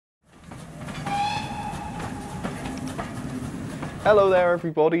Hello there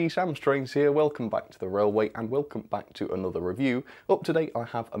everybody, Sam Strange here, welcome back to the Railway and welcome back to another review. Up to date I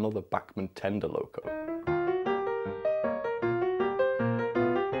have another Bachmann tender loco.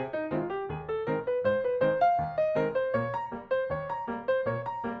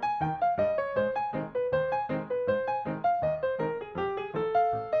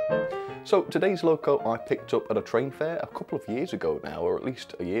 So today's loco I picked up at a train fair a couple of years ago now, or at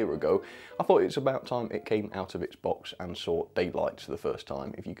least a year ago. I thought it's about time it came out of its box and saw daylight for the first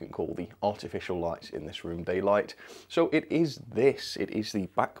time, if you can call the artificial lights in this room daylight. So it is the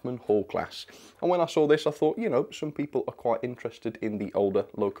Bachmann Hall class. And when I saw this I thought, you know, some people are quite interested in the older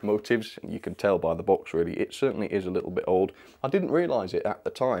locomotives, and you can tell by the box really, it certainly is a little bit old. I didn't realise it at the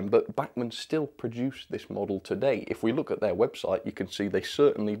time, but Bachmann still produce this model today. If we look at their website you can see they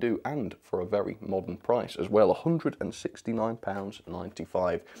certainly do, and for a very modern price as well,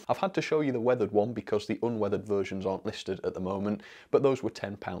 £169.95. I've had to show you the weathered one because the unweathered versions aren't listed at the moment, but those were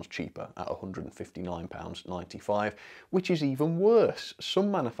 £10 cheaper at £159.95, which is even worse. Some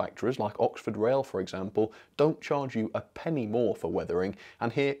manufacturers, like Oxford Rail for example, don't charge you a penny more for weathering,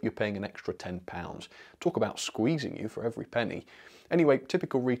 and here you're paying an extra £10. Talk about squeezing you for every penny. Anyway,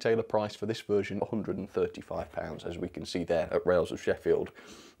 typical retailer price for this version, £135, as we can see there at Rails of Sheffield.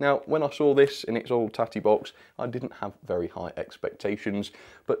 Now, when I saw this in its old tatty box, I didn't have very high expectations,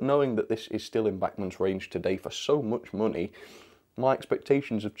 but knowing that this is still in Bachmann's range today for so much money, my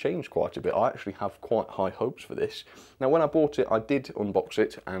expectations have changed quite a bit. I actually have quite high hopes for this. Now, when I bought it, I did unbox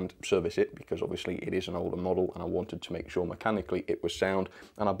it and service it because obviously it is an older model and I wanted to make sure mechanically it was sound,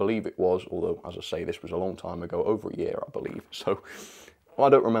 and I believe it was, although as I say, this was a long time ago, over a year I believe. So I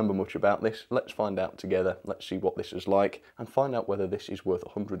don't remember much about this. Let's find out together. Let's see what this is like and find out whether this is worth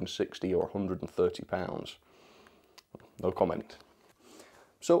 £160 or £130. No comment.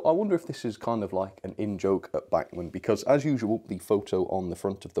 So I wonder if this is kind of like an in-joke at Bachmann, because as usual the photo on the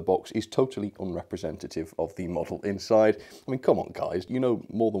front of the box is totally unrepresentative of the model inside. I mean, come on guys, you know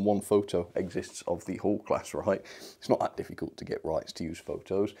more than one photo exists of the Hall class, right? It's not that difficult to get rights to use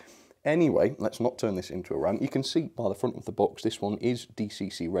photos. Anyway, let's not turn this into a rant. You can see by the front of the box this one is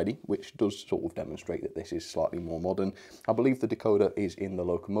DCC ready, which does sort of demonstrate that this is slightly more modern. I believe the decoder is in the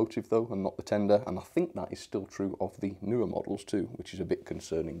locomotive though and not the tender, and I think that is still true of the newer models too, which is a bit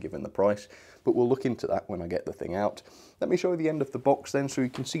concerning given the price, but we'll look into that when I get the thing out. Let me show you the end of the box then, so you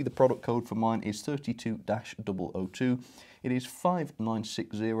can see the product code for mine is 32-002. It is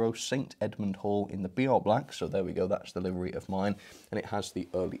 5960 St Edmund Hall in the BR Black, so there we go, that's the livery of mine, and it has the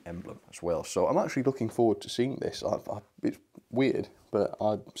early emblem as well. So I'm actually looking forward to seeing this. It's weird, but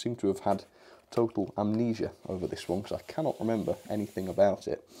I seem to have had total amnesia over this one because I cannot remember anything about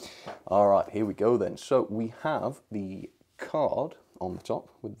it. All right, here we go then. So we have the card on the top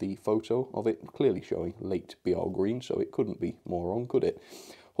with the photo of it clearly showing late BR green, so it couldn't be more wrong, could it?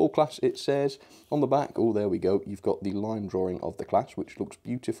 Hall class it says. On the back, oh there we go, you've got the line drawing of the class, which looks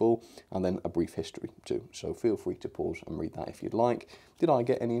beautiful, and then a brief history too, so feel free to pause and read that if you'd like. Did I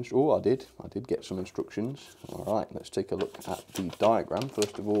get any I did get some instructions. Alright, let's take a look at the diagram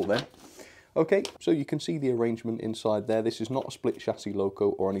first of all then. Okay, so you can see the arrangement inside there. This is not a split chassis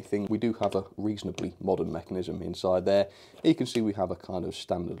loco or anything. We do have a reasonably modern mechanism inside there. You can see we have a kind of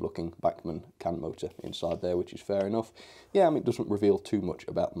standard looking Bachmann can motor inside there, which is fair enough. Yeah, I mean, it doesn't reveal too much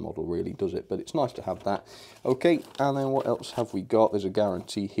about the model really, does it? But it's nice to have that. Okay, and then what else have we got? There's a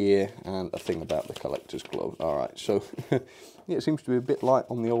guarantee here and a thing about the collector's glove. All right, so yeah, it seems to be a bit light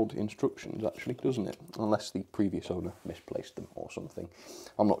on the old instructions actually, doesn't it? Unless the previous owner misplaced them or something.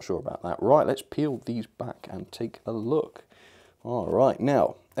 I'm not sure about that. Right, let's peel these back and take a look. All right,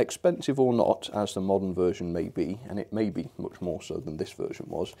 now, expensive or not, as the modern version may be, and it may be much more so than this version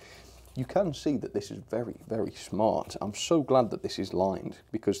was, you can see that this is very, very smart. I'm so glad that this is lined,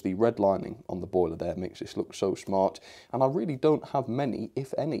 because the red lining on the boiler there makes this look so smart, and I really don't have many,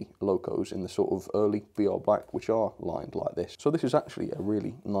 if any, locos in the sort of early BR Black which are lined like this. So this is actually a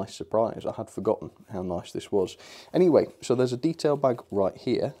really nice surprise. I had forgotten how nice this was. Anyway, so there's a detail bag right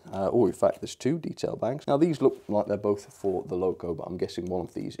here, or in fact there's two detail bags. Now these look like they're both for the loco, but I'm guessing one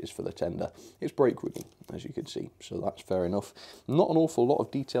of these is for the tender. It's brake rigging, as you can see, so that's fair enough. Not an awful lot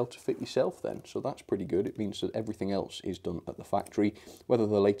of detail to fit yourself then, so that's pretty good. It means that everything else is done at the factory. Whether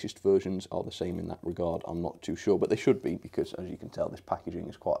the latest versions are the same in that regard, I'm not too sure, but they should be, because as you can tell this packaging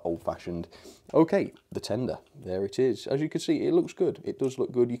is quite old-fashioned. Okay, the tender, there it is. As you can see, it looks good. It does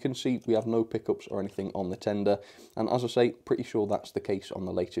look good. You can see we have no pickups or anything on the tender, and as I say, pretty sure that's the case on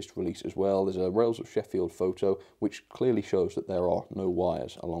the latest release as well. There's a Rails of Sheffield photo which clearly shows that there are no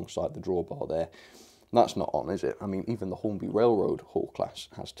wires alongside the drawbar there. That's not on, is it? I mean, even the Hornby Railroad Hall class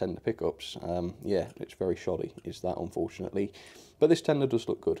has tender pickups. Yeah, it's very shoddy, is that, unfortunately. But this tender does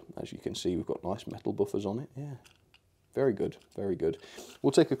look good. As you can see, we've got nice metal buffers on it. Yeah, very good, very good.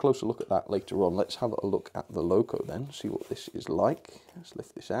 We'll take a closer look at that later on. Let's have a look at the loco then, see what this is like. Let's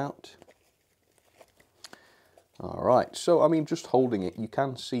lift this out. Alright, so I mean, just holding it, you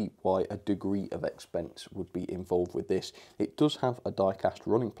can see why a degree of expense would be involved with this. It does have a die-cast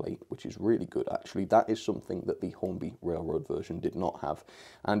running plate, which is really good actually. That is something that the Hornby Railroad version did not have,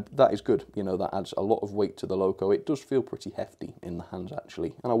 and that is good. You know, that adds a lot of weight to the loco. It does feel pretty hefty in the hands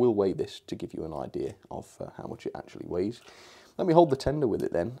actually, and I will weigh this to give you an idea of how much it actually weighs. Let me hold the tender with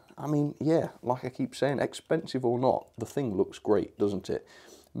it then. I mean, yeah, like I keep saying, expensive or not, the thing looks great, doesn't it?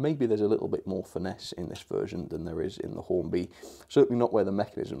 Maybe there's a little bit more finesse in this version than there is in the Hornby. Certainly not where the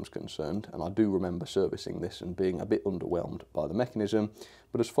mechanism's concerned, and I do remember servicing this and being a bit underwhelmed by the mechanism.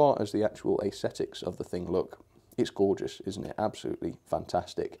 But as far as the actual aesthetics of the thing look, it's gorgeous, isn't it? Absolutely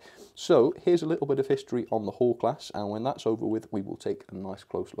fantastic. So here's a little bit of history on the Hall class, and when that's over with, we will take a nice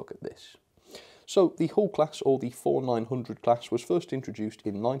close look at this. So the Hall class, or the 4900 class, was first introduced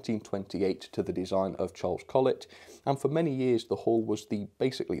in 1928 to the design of Charles Collett, and for many years the Hall was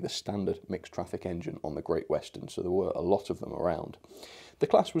basically the standard mixed traffic engine on the Great Western, so there were a lot of them around. The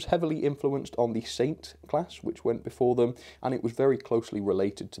class was heavily influenced on the Saint class, which went before them, and it was very closely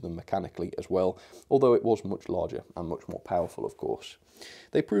related to them mechanically as well, although it was much larger and much more powerful, of course.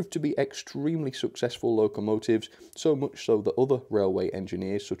 They proved to be extremely successful locomotives, so much so that other railway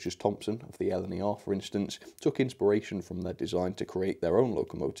engineers, such as Thompson of the LNER for instance, took inspiration from their design to create their own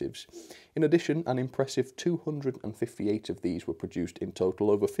locomotives. In addition, an impressive 258 of these were produced in total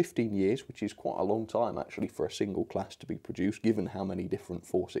over 15 years, which is quite a long time actually for a single class to be produced, given how many different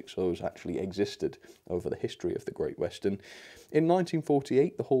 460s actually existed over the history of the Great Western. In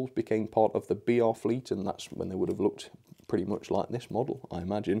 1948, the Halls became part of the BR fleet, and that's when they would have looked pretty much like this model, I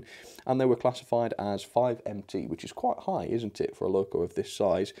imagine, and they were classified as 5MT, which is quite high, isn't it, for a loco of this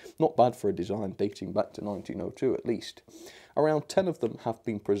size? Not bad for a design dating back to 1902 at least. Around 10 of them have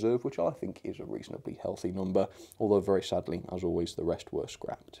been preserved, which I think is a reasonably healthy number, although very sadly, as always, the rest were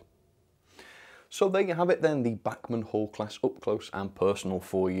scrapped. So there you have it then, the Bachmann Hall class up close and personal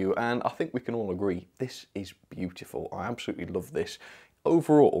for you, and I think we can all agree this is beautiful. I absolutely love this.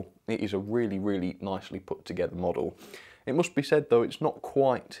 Overall, it is a really, really nicely put together model. It must be said though, it's not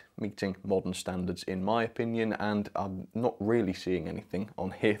quite meeting modern standards in my opinion, and I'm not really seeing anything on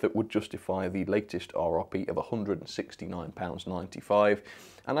here that would justify the latest RRP of £169.95,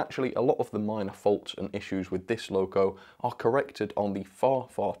 and actually a lot of the minor faults and issues with this loco are corrected on the far,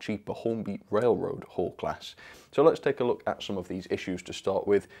 far cheaper Hornby Railroad Hall class. So let's take a look at some of these issues to start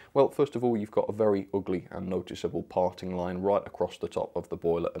with. Well, first of all, you've got a very ugly and noticeable parting line right across the top of the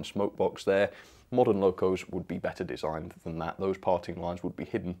boiler and smoke box there. Modern locos would be better designed than that. Those parting lines would be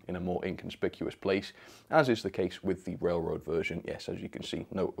hidden in a more inconspicuous place, as is the case with the railroad version. Yes, as you can see,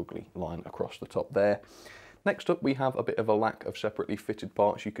 no ugly line across the top there. Next up, we have a bit of a lack of separately fitted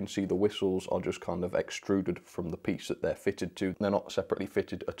parts. You can see the whistles are just kind of extruded from the piece that they're fitted to. They're not separately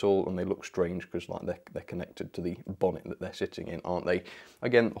fitted at all, and they look strange because like they're connected to the bonnet that they're sitting in, aren't they?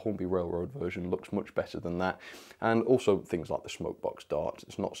 Again, the Hornby Railroad version looks much better than that. And also things like the smoke box dart,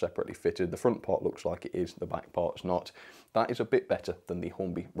 it's not separately fitted. The front part looks like it is, the back part's not. That is a bit better than the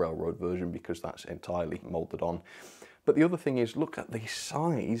Hornby Railroad version because that's entirely moulded on. But the other thing is, look at the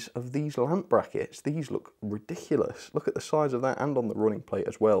size of these lamp brackets. These look ridiculous. Look at the size of that, and on the running plate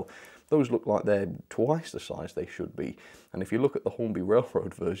as well. Those look like they're twice the size they should be. And if you look at the Hornby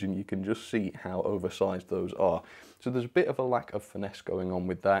Railroad version, you can just see how oversized those are. So there's a bit of a lack of finesse going on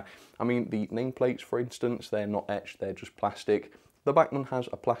with that. I mean, the nameplates, for instance, they're not etched, they're just plastic. The Bachmann has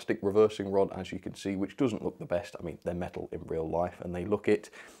a plastic reversing rod, as you can see, which doesn't look the best. I mean, they're metal in real life and they look it.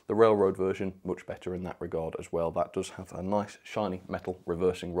 The railroad version, much better in that regard as well. That does have a nice shiny metal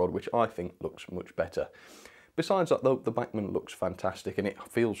reversing rod, which I think looks much better. Besides that though, the Bachmann looks fantastic and it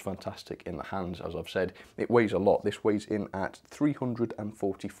feels fantastic in the hands, as I've said. It weighs a lot. This weighs in at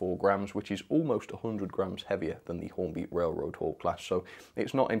 344 grams, which is almost 100 grams heavier than the Hornby Railroad Hall class, so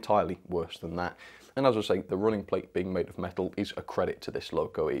it's not entirely worse than that. And as I say, the running plate being made of metal is a credit to this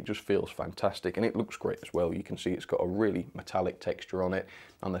loco. It just feels fantastic and it looks great as well. You can see it's got a really metallic texture on it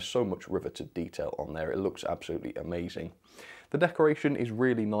and there's so much riveted detail on there. It looks absolutely amazing. The decoration is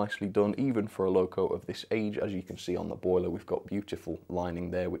really nicely done, even for a loco of this age. As you can see on the boiler, we've got beautiful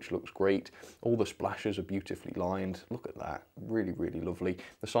lining there, which looks great. All the splashes are beautifully lined. Look at that, really, really lovely.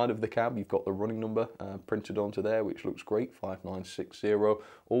 The side of the cab, you've got the running number printed onto there, which looks great, 5960,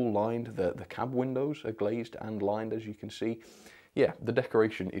 all lined. The cab windows are glazed and lined, as you can see. yeah, the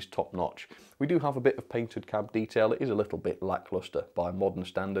decoration is top notch. We do have a bit of painted cab detail. It is a little bit lackluster by modern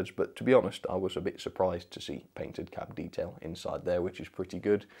standards, but to be honest, I was a bit surprised to see painted cab detail inside there, which is pretty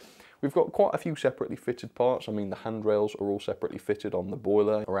good. We've got quite a few separately fitted parts. I mean, the handrails are all separately fitted on the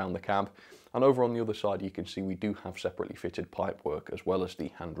boiler around the cab. And over on the other side, you can see we do have separately fitted pipework as well as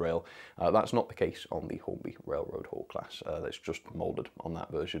the handrail. That's not the case on the Hornby Railroad Haul class. That's just moulded on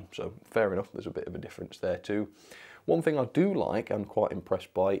that version. So fair enough, there's a bit of a difference there too. One thing I do like and quite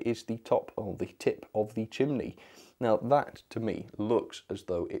impressed by is the top or the tip of the chimney. Now that to me looks as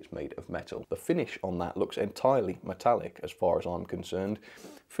though it's made of metal. The finish on that looks entirely metallic as far as I'm concerned.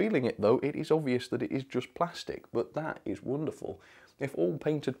 Feeling it though, it is obvious that it is just plastic, but that is wonderful. If all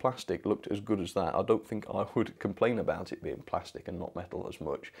painted plastic looked as good as that, I don't think I would complain about it being plastic and not metal as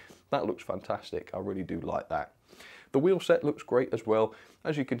much. That looks fantastic, I really do like that. The wheel set looks great as well.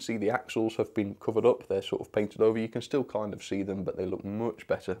 As you can see, the axles have been covered up, they're sort of painted over. You can still kind of see them, but they look much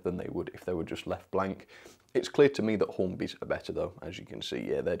better than they would if they were just left blank. It's clear to me that Hornby's are better though, as you can see.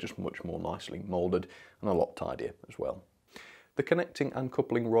 Yeah, they're just much more nicely moulded and a lot tidier as well. The connecting and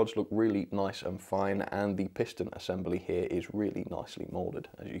coupling rods look really nice and fine, and the piston assembly here is really nicely moulded,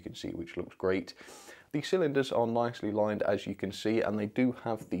 as you can see, which looks great. The cylinders are nicely lined, as you can see, and they do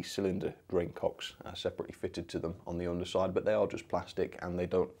have the cylinder drain cocks separately fitted to them on the underside, but they are just plastic and they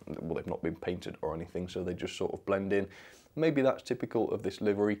don't, well, they've not been painted or anything, so they just sort of blend in. Maybe that's typical of this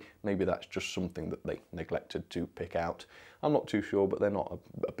livery, maybe that's just something that they neglected to pick out. I'm not too sure, but they're not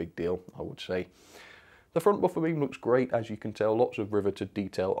a big deal, I would say. The front buffer beam looks great, as you can tell, lots of riveted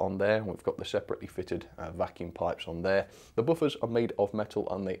detail on there. We've got the separately fitted vacuum pipes on there. The buffers are made of metal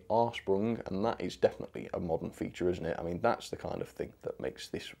and they are sprung, and that is definitely a modern feature, isn't it? I mean, that's the kind of thing that makes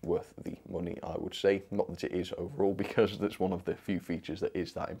this worth the money, I would say. Not that it is overall, because that's one of the few features that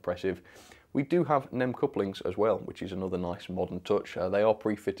is that impressive. We do have NEM couplings as well, which is another nice modern touch. They are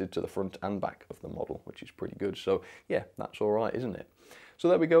pre-fitted to the front and back of the model, which is pretty good. So yeah, that's all right, isn't it? So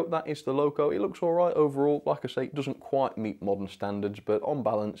there we go, that is the loco. It looks all right overall. Like I say, it doesn't quite meet modern standards, but on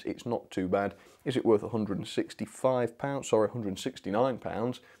balance, it's not too bad. Is it worth £165? Sorry,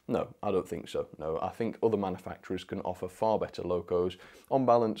 £169? No, I don't think so. No, I think other manufacturers can offer far better locos. On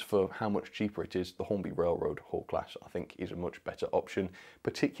balance, for how much cheaper it is, the Hornby Railroad Haul class, I think, is a much better option,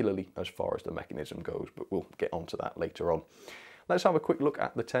 particularly as far as the mechanism goes, but we'll get onto that later on. Let's have a quick look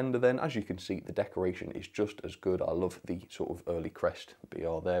at the tender then. As you can see, the decoration is just as good. I love the sort of early crest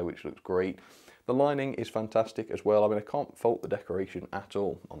BR there, which looks great. The lining is fantastic as well. I mean, I can't fault the decoration at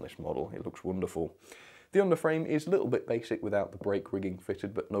all on this model. It looks wonderful. The underframe is a little bit basic without the brake rigging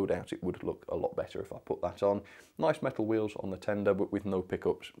fitted, but no doubt it would look a lot better if I put that on. Nice metal wheels on the tender, but with no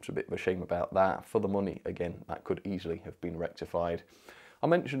pickups. It's a bit of a shame about that. For the money, again, that could easily have been rectified. I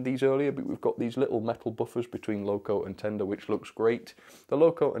mentioned these earlier, but we've got these little metal buffers between loco and tender, which looks great. The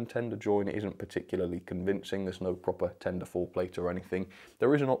loco and tender join isn't particularly convincing. There's no proper tender full plate or anything.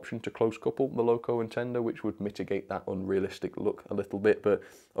 There is an option to close couple the loco and tender, which would mitigate that unrealistic look a little bit, but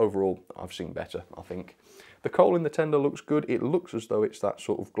overall, I've seen better, I think. The coal in the tender looks good. It looks as though it's that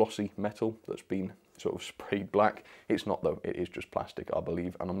sort of glossy metal that's been sort of sprayed black. It's not though, it is just plastic, I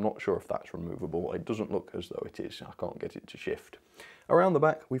believe, and I'm not sure if that's removable. It doesn't look as though it is. I can't get it to shift. Around the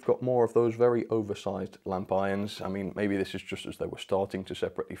back, we've got more of those very oversized lamp irons. I mean, maybe this is just as they were starting to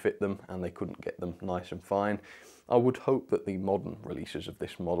separately fit them and they couldn't get them nice and fine. I would hope that the modern releases of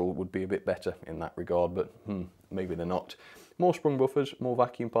this model would be a bit better in that regard, but maybe they're not. More sprung buffers, more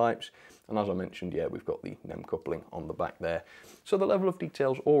vacuum pipes, and as I mentioned, yeah, we've got the NEM coupling on the back there. So the level of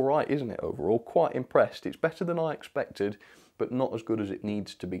detail's all right, isn't it, overall? Quite impressed. It's better than I expected, but not as good as it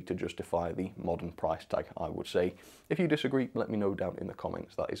needs to be to justify the modern price tag, I would say. If you disagree, let me know down in the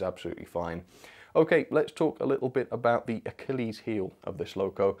comments. That is absolutely fine. Okay, let's talk a little bit about the Achilles heel of this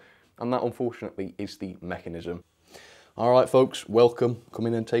loco, and that unfortunately is the mechanism. Alright folks, welcome. Come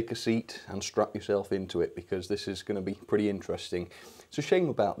in and take a seat and strap yourself into it, because this is going to be pretty interesting. It's a shame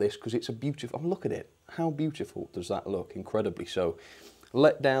about this because it's a beautiful, oh, look at it. How beautiful does that look? Incredibly so.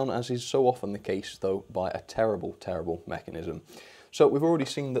 Let down, as is so often the case though, by a terrible, terrible mechanism. So we've already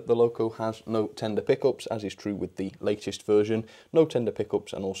seen that the loco has no tender pickups, as is true with the latest version. No tender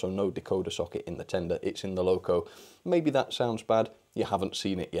pickups and also no decoder socket in the tender. It's in the loco. Maybe that sounds bad. You haven't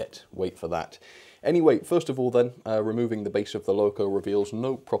seen it yet. Wait for that. Anyway, first of all then, removing the base of the loco reveals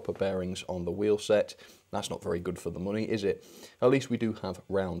no proper bearings on the wheel set. That's not very good for the money, is it? At least we do have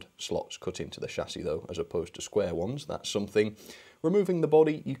round slots cut into the chassis though, as opposed to square ones. That's something. Removing the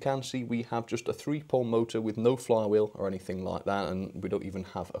body, you can see we have just a 3-pole motor with no flywheel or anything like that, and we don't even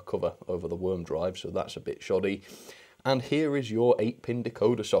have a cover over the worm drive, so that's a bit shoddy. And here is your 8-pin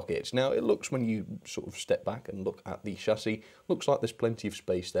decoder socket. Now it looks, when you sort of step back and look at the chassis, looks like there's plenty of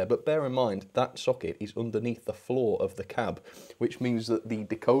space there, but bear in mind that socket is underneath the floor of the cab, which means that the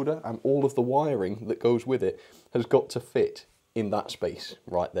decoder and all of the wiring that goes with it has got to fit in that space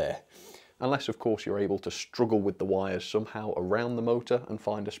right there. Unless, of course, you're able to struggle with the wires somehow around the motor and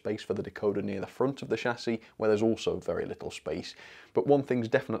find a space for the decoder near the front of the chassis, where there's also very little space. But one thing's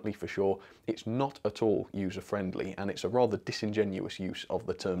definitely for sure, it's not at all user-friendly, and it's a rather disingenuous use of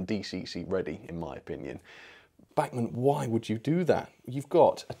the term DCC ready, in my opinion. Bachmann, why would you do that? You've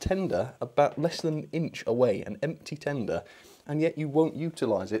got a tender about less than an inch away, an empty tender, and yet you won't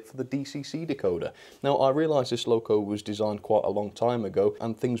utilise it for the DCC decoder. Now, I realise this loco was designed quite a long time ago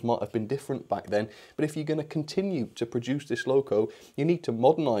and things might have been different back then, but if you're going to continue to produce this loco, you need to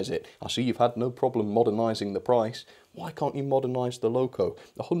modernise it. I see you've had no problem modernising the price. Why can't you modernise the loco?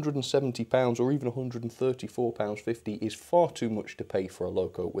 £170 or even £134.50 is far too much to pay for a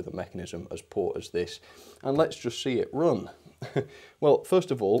loco with a mechanism as poor as this. And let's just see it run. Well,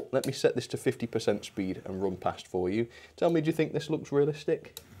 first of all, let me set this to 50% speed and run past for you. Tell me, do you think this looks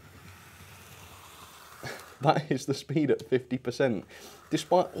realistic? That is the speed at 50%.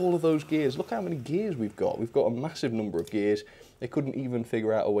 Despite all of those gears, look how many gears we've got. We've got a massive number of gears. They couldn't even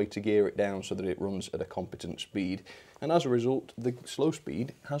figure out a way to gear it down so that it runs at a competent speed. And as a result, the slow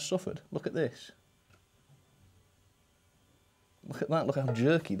speed has suffered. Look at this. Look at that, look how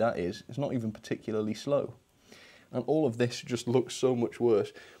jerky that is. It's not even particularly slow. And all of this just looks so much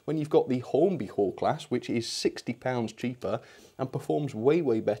worse when you've got the Hornby Hall class, which is £60 cheaper and performs way,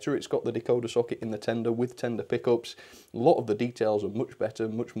 way better. It's got the decoder socket in the tender with tender pickups. A lot of the details are much better,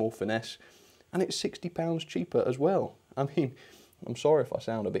 much more finesse, and it's £60 cheaper as well. I mean, I'm sorry if I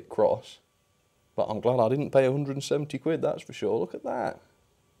sound a bit cross, but I'm glad I didn't pay 170 quid, that's for sure. Look at that.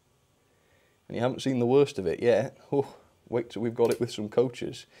 And you haven't seen the worst of it yet. Oh, wait till we've got it with some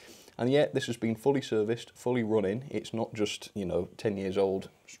coaches. And yet, this has been fully serviced, fully running. It's not just, 10 years old,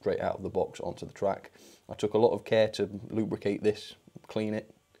 straight out of the box onto the track. I took a lot of care to lubricate this, clean it,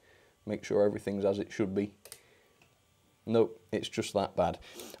 make sure everything's as it should be. Nope, it's just that bad.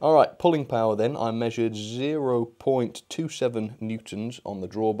 All right, pulling power then. I measured 0.27 newtons on the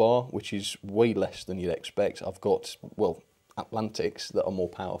drawbar, which is way less than you'd expect. I've got, well, Atlantics that are more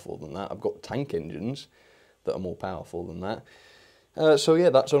powerful than that. I've got tank engines that are more powerful than that. So yeah,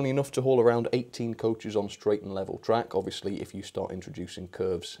 that's only enough to haul around 18 coaches on straight and level track. Obviously, if you start introducing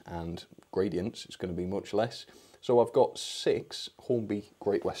curves and gradients, it's going to be much less. So I've got 6 Hornby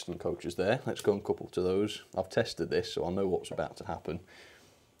Great Western coaches there. Let's go and couple to those. I've tested this, so I know what's about to happen.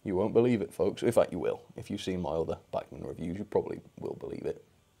 You won't believe it, folks. In fact, you will. If you've seen my other Bachmann reviews, you probably will believe it.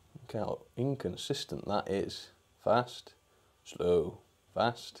 Look how inconsistent that is. Fast, slow,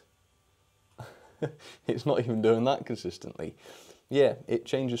 fast. It's not even doing that consistently. Yeah, it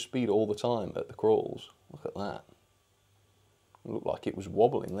changes speed all the time at the crawls. Look at that. It looked like it was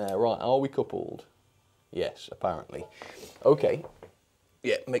wobbling there. Right, are we coupled? Yes, apparently. Okay,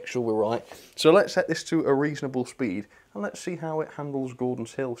 yeah, make sure we're right. So let's set this to a reasonable speed and let's see how it handles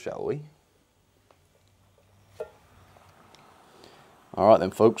Gordon's Hill, shall we? All right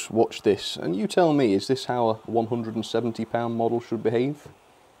then, folks, watch this. And you tell me, is this how a £170 model should behave?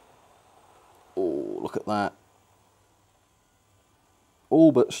 Oh, look at that.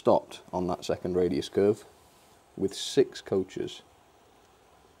 All but stopped on that second radius curve with 6 coaches.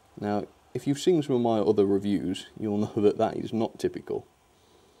 Now, if you've seen some of my other reviews, you'll know that that is not typical.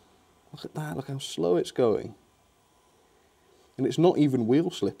 Look at that, look how slow it's going. And it's not even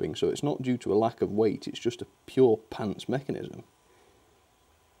wheel slipping, so it's not due to a lack of weight, it's just a pure pants mechanism.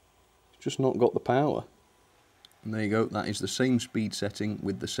 It's just not got the power. And there you go, that is the same speed setting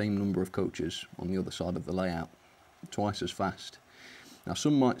with the same number of coaches on the other side of the layout. Twice as fast. Now,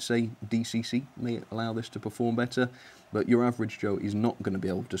 some might say DCC may allow this to perform better, but your average Joe is not going to be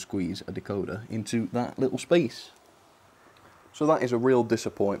able to squeeze a decoder into that little space. So that is a real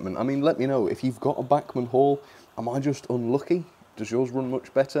disappointment. I mean, let me know, if you've got a Bachmann Hall, am I just unlucky? Does yours run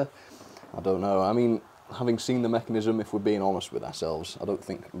much better? I don't know. I mean, having seen the mechanism, if we're being honest with ourselves, I don't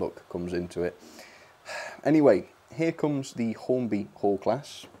think luck comes into it. Anyway, here comes the Hornby Hall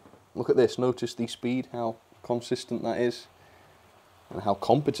class. Look at this, notice the speed, how consistent that is. And how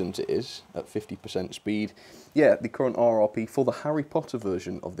competent it is at 50% speed. Yeah, the current RRP for the Harry Potter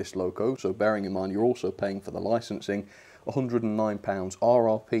version of this loco, so bearing in mind you're also paying for the licensing, £109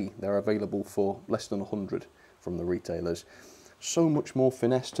 RRP. They're available for less than 100 from the retailers. So much more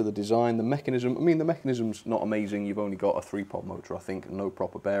finesse to the design. The mechanism, I mean, the mechanism's not amazing. You've only got a 3-pod motor, I think, and no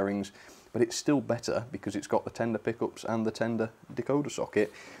proper bearings, but it's still better because it's got the tender pickups and the tender decoder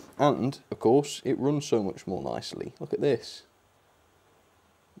socket. And, of course, it runs so much more nicely. Look at this.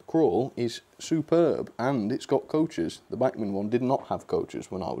 The crawl is superb, and it's got coaches. The Bachmann one did not have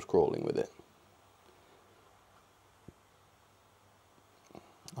coaches when I was crawling with it.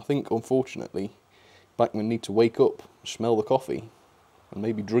 I think, unfortunately, Bachmann need to wake up, smell the coffee, and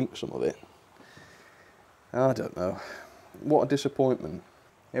maybe drink some of it. I don't know. What a disappointment.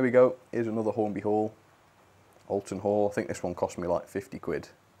 Here we go. Here's another Hornby haul. Alton Hall. I think this one cost me like 50 quid.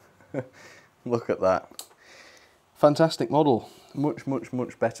 Look at that. Fantastic model. Much, much,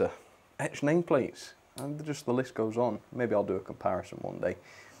 much better. Etched nameplates. And just the list goes on. Maybe I'll do a comparison one day.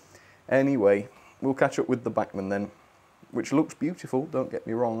 Anyway, we'll catch up with the Bachmann then, which looks beautiful, don't get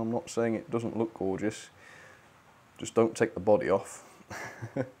me wrong. I'm not saying it doesn't look gorgeous. Just don't take the body off.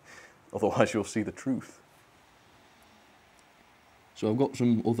 Otherwise you'll see the truth. So I've got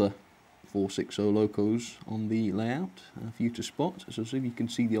some other 460 locos on the layout for you to spot, so see if you can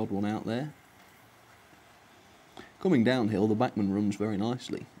see the odd one out there. Coming downhill, the Bachmann runs very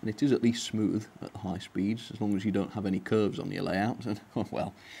nicely, and it is at least smooth at high speeds, as long as you don't have any curves on your layout, and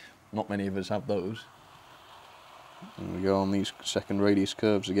well, not many of us have those. And we go on these second radius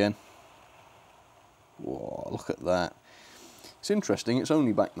curves again. Whoa, look at that. It's interesting, it's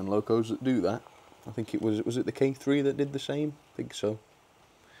only Bachmann locos that do that. I think it was it the K3 that did the same? I think so.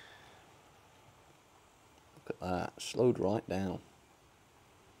 Look at that, slowed right down.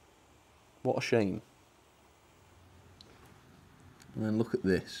 What a shame. And then look at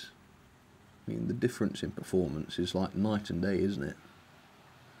this. I mean, the difference in performance is like night and day, isn't it?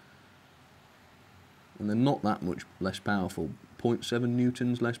 And they're not that much less powerful. 0.7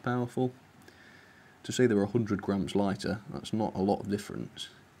 newtons less powerful. To say they're 100 grams lighter, that's not a lot of difference.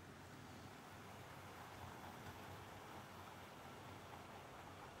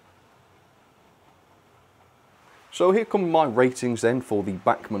 So here come my ratings then for the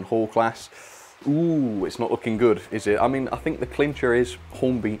Bachmann Hall class. Ooh, it's not looking good, is it? I mean, I think the clincher is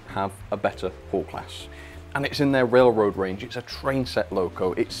Hornby have a better Hall class. And it's in their railroad range. It's a train set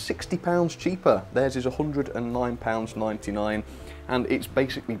loco. It's £60 cheaper. Theirs is £109.99, and it's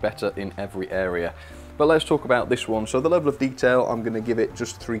basically better in every area. But let's talk about this one. So the level of detail, I'm going to give it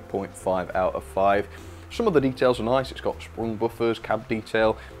just 3.5 out of 5. Some of the details are nice. It's got sprung buffers, cab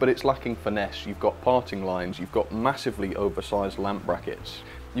detail, but it's lacking finesse. You've got parting lines, you've got massively oversized lamp brackets.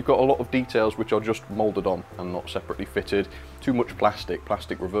 You've got a lot of details which are just moulded on and not separately fitted. Too much plastic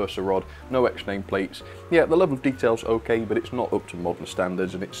reverser rod, no X nameplates. Yeah, the level of detail's okay, but it's not up to modern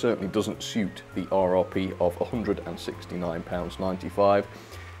standards, and it certainly doesn't suit the RRP of £169.95.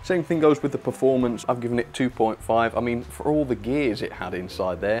 Same thing goes with the performance. I've given it 2.5. I mean, for all the gears it had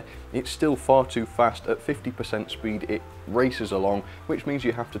inside there, it's still far too fast. At 50% speed, it races along, which means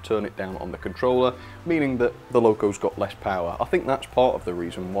you have to turn it down on the controller, meaning that the loco's got less power. I think that's part of the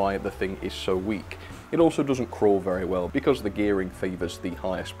reason why the thing is so weak. It also doesn't crawl very well because the gearing favours the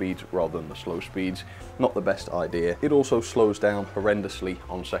higher speeds rather than the slow speeds. Not the best idea. It also slows down horrendously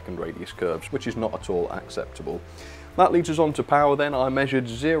on second radius curves, which is not at all acceptable. That leads us on to power then. I measured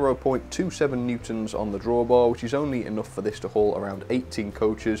 0.27 newtons on the drawbar, which is only enough for this to haul around 18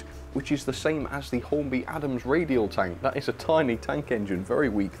 coaches, which is the same as the Hornby Adams radial tank. That is a tiny tank engine, very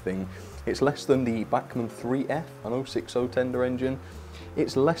weak thing. It's less than the Bachmann 3F, an 060 tender engine.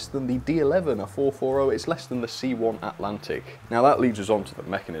 It's less than the D11, a 440, it's less than the C1 Atlantic. Now that leads us on to the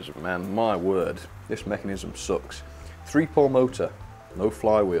mechanism, man, my word, this mechanism sucks. 3-pole motor, no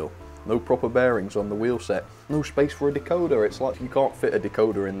flywheel. No proper bearings on the wheel set, no space for a decoder. It's like you can't fit a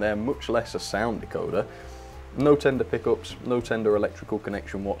decoder in there, much less a sound decoder. No tender pickups, no tender electrical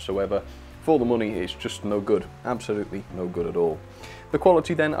connection whatsoever. For the money, it's just no good, absolutely no good at all. The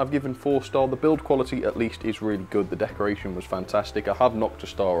quality then, I've given 4-star. The build quality at least is really good. The decoration was fantastic. I have knocked a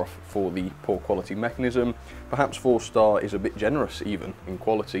star off for the poor quality mechanism. Perhaps 4-star is a bit generous even in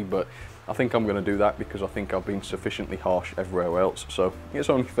quality, but I think I'm going to do that because I think I've been sufficiently harsh everywhere else. So it's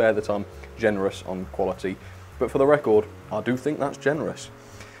only fair that I'm generous on quality. But for the record, I do think that's generous.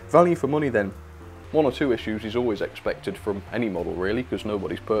 Value for money then. 1 or 2 issues is always expected from any model really, because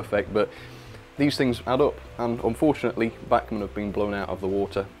nobody's perfect, but these things add up, and unfortunately Bachmann have been blown out of the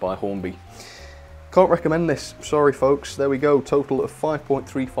water by Hornby. Can't recommend this, sorry folks. There we go, total of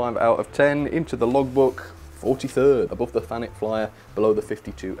 5.35 out of 10 into the logbook, 43rd, above the Thanet Flyer, below the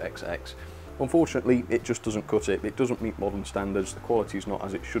 52XX. Unfortunately, it just doesn't cut it. It doesn't meet modern standards, the quality is not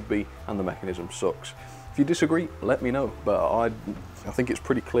as it should be, and the mechanism sucks. If you disagree, let me know, but I think it's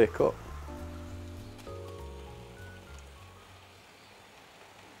pretty clear cut.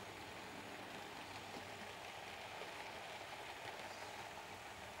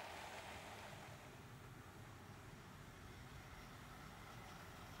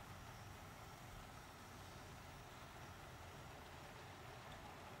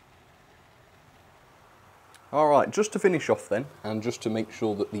 Alright, just to finish off then, and just to make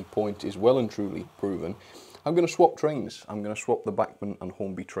sure that the point is well and truly proven, I'm going to swap trains. I'm going to swap the Bachmann and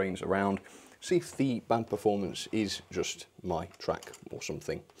Hornby trains around, see if the bad performance is just my track or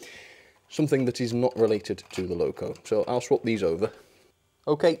something. Something that is not related to the loco. So I'll swap these over.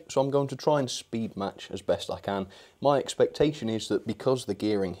 Okay, so I'm going to try and speed match as best I can. My expectation is that because the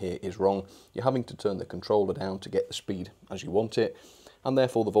gearing here is wrong, you're having to turn the controller down to get the speed as you want it, and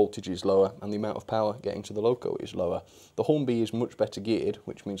therefore the voltage is lower and the amount of power getting to the loco is lower. The Hornby is much better geared,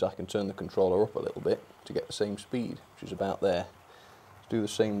 which means I can turn the controller up a little bit to get the same speed, which is about there. Let's do the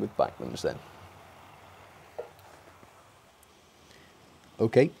same with Bachmann's then.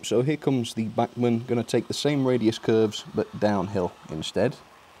 Okay, so here comes the Bachmann, going to take the same radius curves but downhill instead.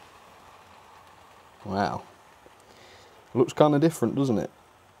 Wow, looks kind of different, doesn't it?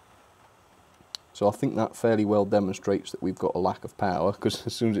 So I think that fairly well demonstrates that we've got a lack of power, because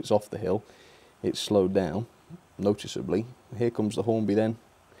as soon as it's off the hill, it's slowed down noticeably. Here comes the Hornby then.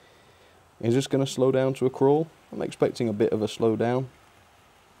 Is this going to slow down to a crawl? I'm expecting a bit of a slowdown.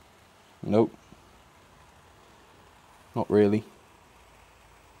 Nope, not really.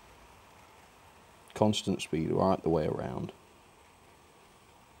 Constant speed right the way around.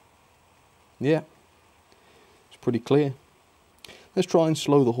 Yeah, it's pretty clear. Let's try and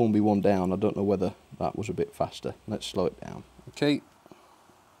slow the Hornby one down. I don't know whether that was a bit faster. Let's slow it down. Okay.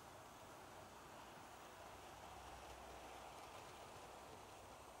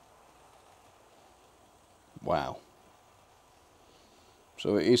 Wow.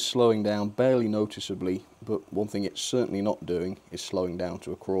 So it is slowing down barely noticeably, but one thing it's certainly not doing is slowing down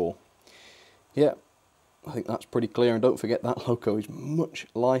to a crawl. Yeah, I think that's pretty clear, and don't forget that loco is much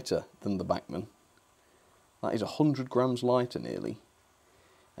lighter than the Bachmann. That is 100 grams lighter nearly,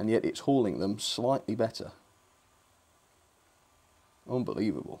 and yet it's hauling them slightly better.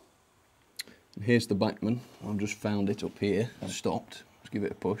 Unbelievable. And here's the Bachmann. I've just found it up here, stopped. Let's give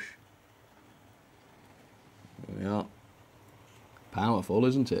it a push. There we are. Powerful,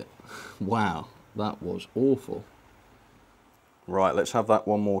 isn't it? Wow, that was awful. Right, let's have that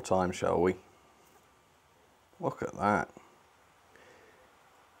one more time, shall we? Look at that.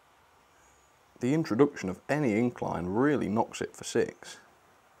 The introduction of any incline really knocks it for 6.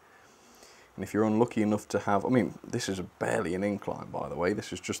 And if you're unlucky enough to have, I mean, this is barely an incline, by the way.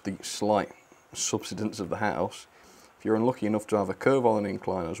 This is just the slight subsidence of the house. If you're unlucky enough to have a curve on an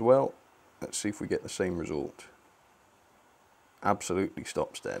incline as well, let's see if we get the same result. Absolutely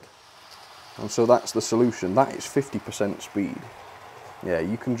stops dead. And so that's the solution. That is 50% speed. Yeah,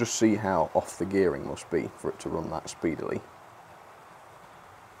 you can just see how off the gearing must be for it to run that speedily.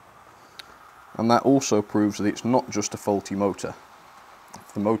 And that also proves that it's not just a faulty motor.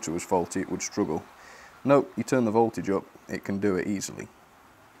 If the motor was faulty, it would struggle. Nope, you turn the voltage up, it can do it easily.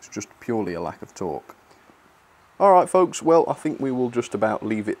 It's just purely a lack of torque. Alright folks, well I think we will just about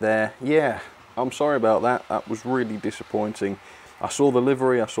leave it there. Yeah, I'm sorry about that, that was really disappointing. I saw the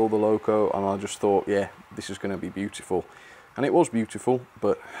livery, I saw the loco, and I just thought, yeah, this is going to be beautiful. And it was beautiful,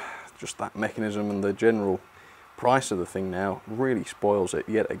 but just that mechanism and the general price of the thing now really spoils it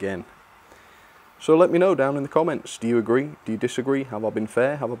yet again. So let me know down in the comments. Do you agree? Do you disagree? Have I been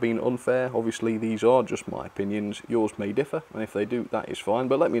fair? Have I been unfair? Obviously these are just my opinions. Yours may differ, and if they do, that is fine.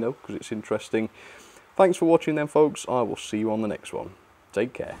 But let me know, because it's interesting. Thanks for watching then, folks. I will see you on the next one.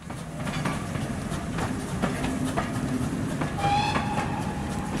 Take care.